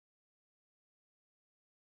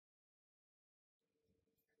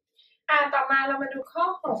ต่อมาเรามาดูข้อ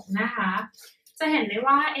6นะคะจะเห็นได้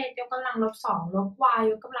ว่า x ยกกำลังลบ2ลบ y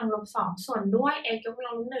ยกกำลังลบ2ส่วนด้วย x ยกกำ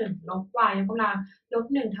ลังลบ1ลบ y ยกกำลังลบ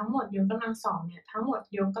1ทั้งหมดยกกำลัง2เนี่ยทั้งหมด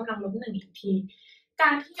ยกกำลังลบ1อีกทีกา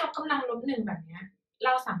รที่ยกกำลังลบ1แบบนี้เร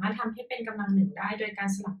าสามารถทำให้เป็นกำลัง1ได้โดยการ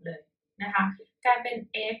สลับเลยนะคะกลายเป็น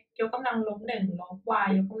x ยกกำลังลบ1ลบ y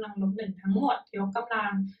ยกกำลังลบ1ทั้งหมดยกกำลั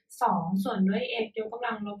ง2ส่วนด้วย x ยกกำ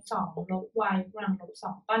ลังลบ2ลบ y ยกกำลังลบ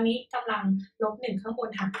2ตอนนี้กำลังลบ1ข้างบน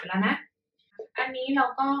หายไปแล้วนะอันนี้เรา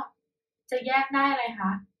ก็จะแยกได้อะไรค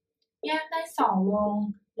ะแยกได้2วง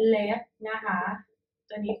เล็บนะคะ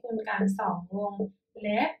ตัวนี้คูณกัน2วงเ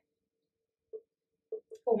ล็บ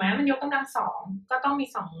ถูกไหมมันยกกำลัง2ก็ต้องมี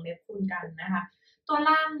2วงเล็บคูณกันนะคะตัว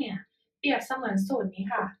ล่างเนี่ยเปรียบเสมือนสูตรนี้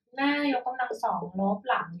ค่ะหน้ายกกำลัง2ลบ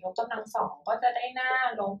หลังยกกำลัง2ก็จะได้หน้า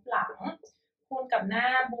ลบหลังคูณกับหน้า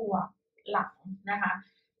บวกหลังนะคะ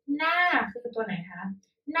หน้าคือตัวไหนคะ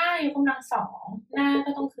หน้ายกกำลัง2หน้า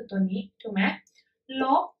ก็ต้องคือตัวนี้ถูกไหมล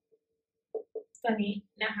บตัวนี้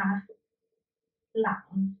นะคะหลัง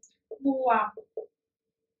บวก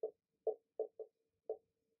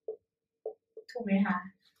ถูกไหมคะ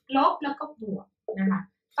ลบแล้วก็บวกนะคะ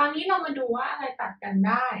ตอนนี้เรามาดูว่าอะไรตัดกันไ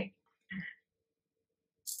ด้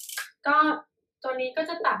ก็ตัวนี้ก็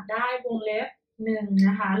จะตัดได้วงเล็บ1น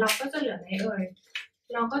ะคะเราก็จะเหลืออะไรเอ่ย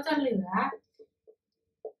เราก็จะเหลือ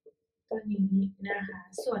ตัวนี้นะคะ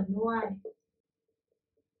ส่วนด้วย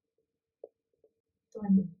ตัว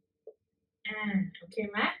นี้โอเค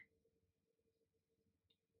ไหม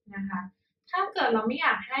นะคะถ้าเกิดเราไม่อย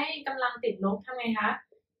ากให้กำลังติดลบทำไงคะ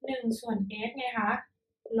1ส่วน x ไงคะ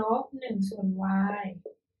ลบ1ส่วน y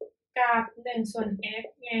กับ1ส่วน x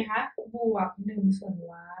ไงคะบวก1ส่วน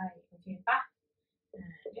y โอเคปะ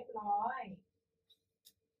เรียบร้อย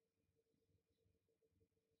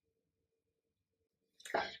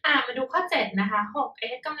มาดูข้อ7นะคะ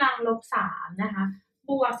 6x กำลังลบ3นะคะ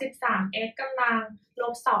บวก 13x กำลังล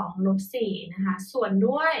บ2ลบ4นะคะส่วน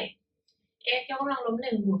ด้วย x ยกกำลังลบ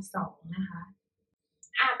1บวก2นะคะ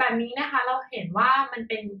แบบนี้นะคะเราเห็นว่ามัน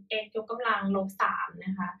เป็น x ยกกำลังลบ3น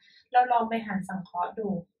ะคะเราลองไปหารสังเคราะห์ดู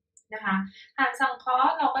นะคะหารสังเคราะ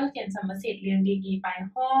ห์เราก็เขียนสมสิทธิ์เรียงดีๆไป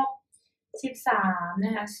6 13น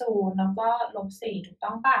ะคะ0แล้วก็ลบ4ถูกต้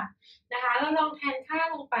องป่ะนะคะเราลองแทนค่า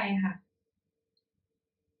ลงไปค่ะ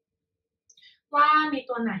ว่ามี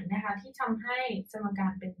ตัวไหนนะคะที่ทำให้สมกา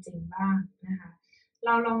รเป็นจริงบ้างนะคะเร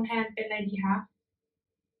าลองแทนเป็นอะไรดีคะ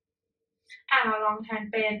เราลองแทน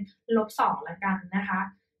เป็นลบ2แล้วกันนะคะ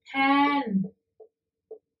แทน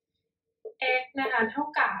x นะคะเท่า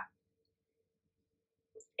กับ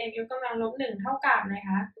x ยกกำลังลบ1เท่ากับนะค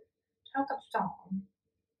ะเท่ากับ2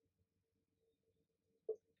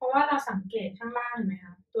เพราะว่าเราสังเกตข้างล่างเห็นไหมค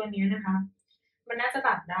ะตัวนี้นะคะมันน่าจะ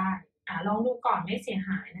ตัดได้ลองดูก่อนไม่เสียห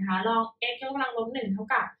ายนะคะลอง x ยกกำลังลบ1เท่า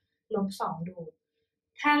กับลบ2ดู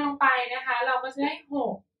แทนลงไปนะคะเราก็จะได้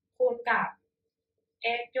6คูณกับ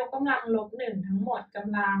x ยกกำลังลบ1ทั้งหมดก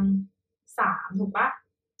ำลัง3ถูกปะ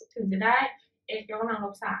ถึงจะได้ x ยกกำลังล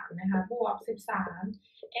บ3นะคะบวก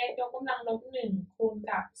13 x ยกกำลังลบ1คูณ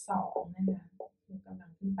กับ2นะคะยกกำลั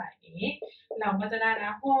งขึ้นไปนี้เราก็จะได้น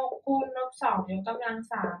ะ6คูณลบ2ยกกำลัง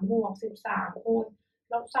3บวก13คูณ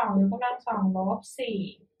ลบ2ยกกำลัง2ลบ4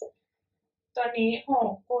ตัวนี้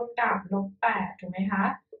6คูณกับลบ8ถูกไหมคะ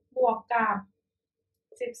บวกกับ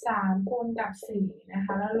13คูณกับ4นะค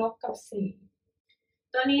ะแล้วลบกับ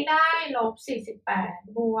4ตัวนี้ได้ลบ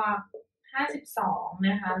48บวก52น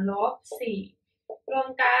ะคะลบ4รวม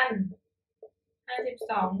กัน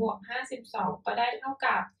52บวก52ก็ได้เท่า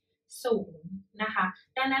กับ0นะคะ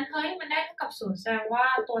ดังนั้นเฮ้ยมันได้เท่ากับ0แสดงว่า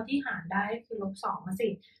ตัวที่หารได้คือลบ2มาสิ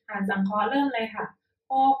หารสังเคราะห์เริ่มเลยค่ะ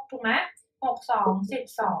6ถูกไหม6 2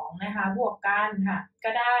 12นะคะบวกกันค่ะก็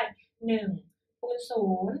ได้1คูณ0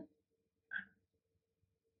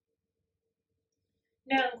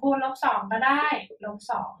 1คูณลบ2ก็ได้ลบ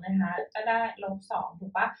2นะคะก็ได้ลบ2ถู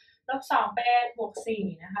กปะลบ2เป็นบวก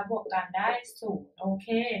4นะคะบวกกันได้0โอเค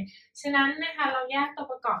ฉะนั้นนะคะเราแยกตัว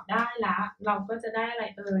ประกอบได้ละเราก็จะได้อะไร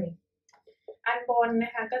เอ่ยอันบนน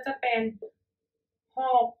ะคะก็จะเป็น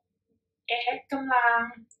6x กำลัง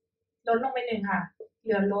ลดลงไป1ค่ะเห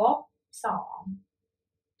ลือลบ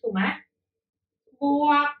2ถูกไหมบว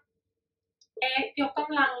ก x ยกก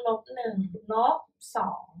ำลังลบ1ลบ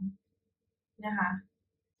2นะคะ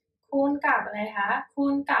คูณกับอะไรคะคู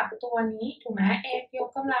ณกับตัวนี้ถูกไหม x ยก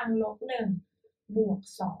กำลังลบ1บวก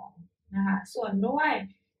2นะคะส่วนด้วย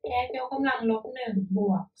x ยกกำลังลบ1บ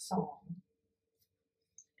วก2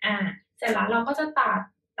เสร็จแล้วเราก็จะตัด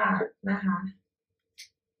นะคะ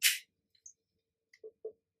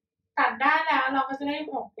ตัดได้แล้วเราก็จะได้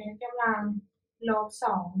 6x กำลังลบ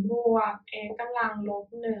2บวก x กำลังลบ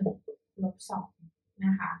1ลบ2น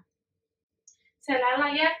ะคะ เสร็จแล้วเรา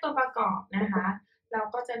แยกตัวประกอบนะคะเรา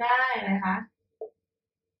ก็จะได้อะไรคะ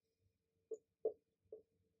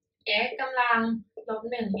x กำลังลบ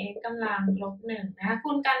1 x กำลังลบ1นะคะ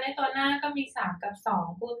คูณกันในตัวหน้าก็มี3กับ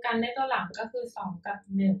2คูณกันในตัวหลังก็คือ2กับ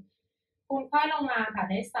1คูณค่อยลงมาค่ะ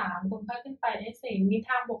ได้3คูณค่อยขึ้นไปได้4มีท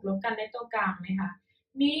างบวกลบกันในตัวกลางไหมคะ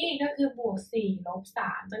มีก็คือบวก4ลบ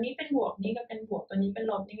3ตัวนี้เป็นบวกนี่ก็เป็นบวกตัวนี้เป็น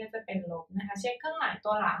ลบนี่ก็จะเป็นลบนะคะเช็คเครื่องหมาย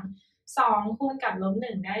ตัวหลัง2คูณกับลบ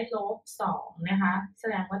1ได้ลบ2นะคะแส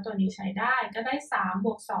ดงว่าตัวนี้ใช้ได้ก็ได้3บ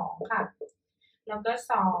วก2ค่ะแล้วก็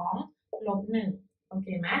2ลบ1โอเค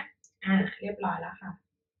ไหมเรียบร้อยแล้วค่ะ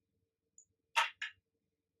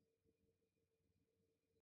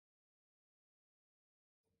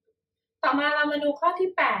ต่อมาเรามาดูข้อที่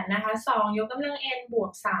8นะคะ2ยกกำลัง n บว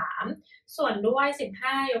ก3ส่วนด้วย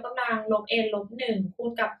15ยกกำลังลบ n ลบ1คู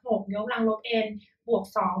ณกับ6ยกกำลังลบ n บวก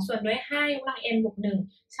2ส่วนด้วย5ยกกำลัง n บวก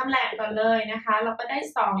1ชำแหละก่อนเลยนะคะเราก็ได้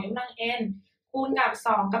2ยกกำลัง n คูณกับ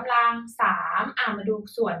2กำลัง3มาดู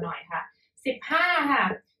ส่วนหน่อยค่ะ15ค่ะ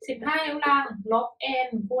15ยกกำลังลบ n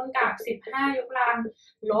คูณกับ15ยกกำลัง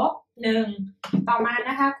ลบ1ต่อมาน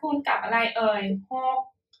ะคะคูณกับอะไรเอ่ย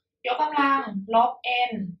6ยกกำลังลบ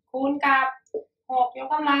n คูณกับ6ยก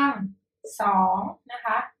กำลัง2นะค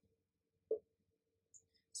ะ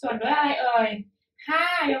ส่วนด้วยอะไรเอ่ย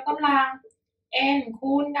5ยกกำลัง n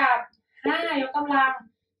คูณกับ5ยกกำลัง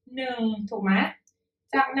1ถูกไหม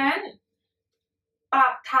จากนั้นปรั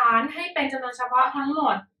บฐานให้เป็นจำนวนเฉพาะทั้งหม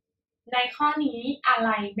ดในข้อนี้อะไร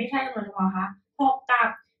ไม่ใช่จำนวนเฉพาะคะ6กับ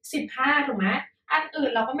15ถูกไหมอันอื่น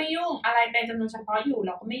เราก็ไม่ยุ่งอะไรเป็นจำนวนเฉพาะอยู่เ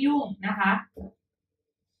ราก็ไม่ยุ่งนะคะ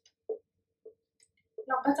เ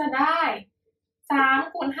ราก็จะได้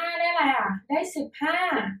3คูณ5ได้อะไรได้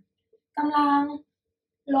15กำลัง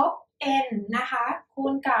ลบ n นะคะคู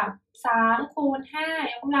ณกับ3คูณ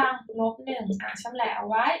5ยกกำลังลบ1ชำแหละเอา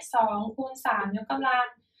ไว้2คูณ3ยกกำลัง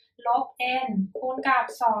ลบ n คูณกับ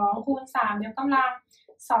2คูณ3ยกกำลัง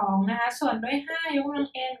2นะคะส่วนด้วย5ยกกำลัง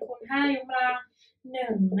n คูณ5ยกกำลัง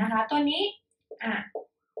1นะคะตัวนี้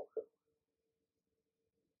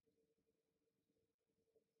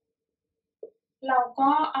เราก็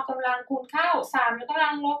เอากำลังคูณเข้า3ยกกำลั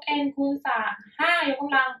งลบ n คูณ5ยกก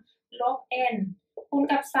ำลังลบ n คูณ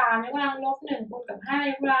กับ3ยกกำลังลบ1คูณกับ5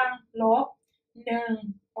ยกกำลังลบ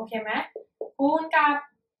1โอเคไหมคูณกับ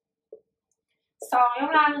2ยก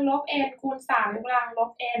กำลังลบ n คูณ3ยกกำลังล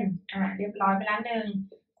บ n เรียบร้อยไปแล้ว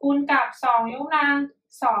1คูณกับ2ยกกำลัง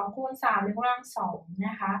2คูณ3ยกกำลัง2น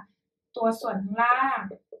ะคะตัวส่วนข้างล่าง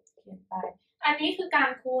เขียนไปอันนี้คือการ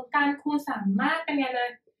คูณสามารถเป็นไงเลย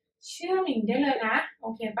เชื่อมอย่างได้เลยนะโอ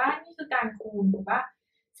เคป่ะนี่คือการคูณถูกป่ะ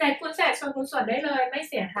เศษคูณเศษส่วนคูณส่วนได้เลยไม่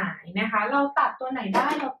เสียหายนะคะเราตัดตัวไหนได้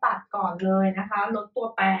เราตัดก่อนเลยนะคะลดตัว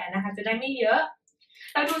แปรนะคะจะได้ไม่เยอะ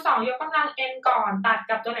เราดู2ยกกำลัง n ก่อนตัด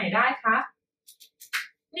กับตัวไหนได้คะ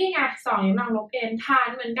นี่ไง2ยกกำลังลบ n ฐาน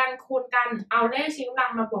เหมือนกันคูณกันเอาเลขชี้กำลั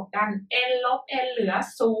งมาบวกกัน n ลบ n เหลือ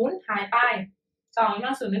0หายไป2ยกกำ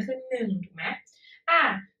ลัง0ก็คือ1ถูกไหม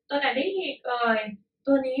ตัวไหนได้อีกเอ่ย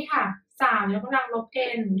ตัวนี้ค่ะ3ยกกำลังลบ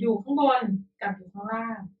n อยู่ข้างบนกับอยู่ข้างล่า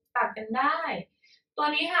งตัดกันได้ตัว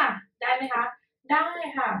นี้ค่ะได้ไหมคะได้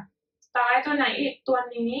ค่ะต่อไปตัวไหนอีกตัว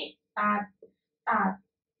นี้ตัด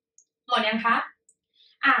หมดยังคะ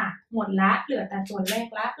หมดละเหลือแต่ตัวเลข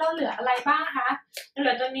ละเราเหลืออะไรบ้างคะเหลื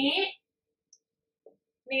อตัวนี้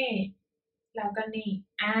นี่แล้วก็นี่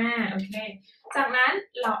โอเคจากนั้น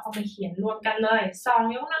เราเอามาเขียนรวมกันเลย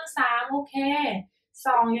2ยกกำลัง3โอเค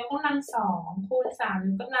2ยกกำลัง2คูณ3ย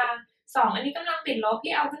กกำลัง2อันนี้กำลังติดลบ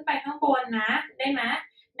พี่เอาขึ้นไปข้างบนนะได้ไหม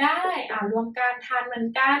ได้รวมกันทานเหมือน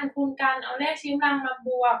กันคูณกันเอาเลขชี้กำลังมาบ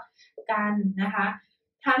วกกันนะคะ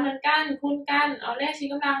ทานเหมือนกันคูณกันเอาเลขชี้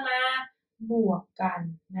กำลังมาบวกกัน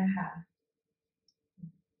นะคะ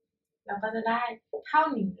เราก็จะได้เท่า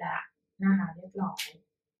นี้แหละนะคะเรียบร้อย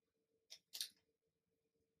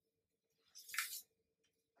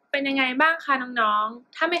เป็นยังไงบ้างคะน้อง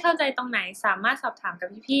ๆถ้าไม่เข้าใจตรงไหนสามารถสอบถามกับ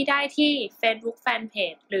พี่ๆได้ที่ Facebook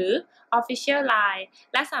Fanpage หรือ Official Line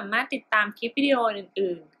และสามารถติดตามคลิปวิดีโอ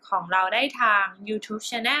อื่นๆของเราได้ทาง YouTube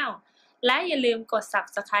Channel และอย่าลืมกด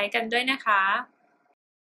Subscribe กันด้วยนะคะ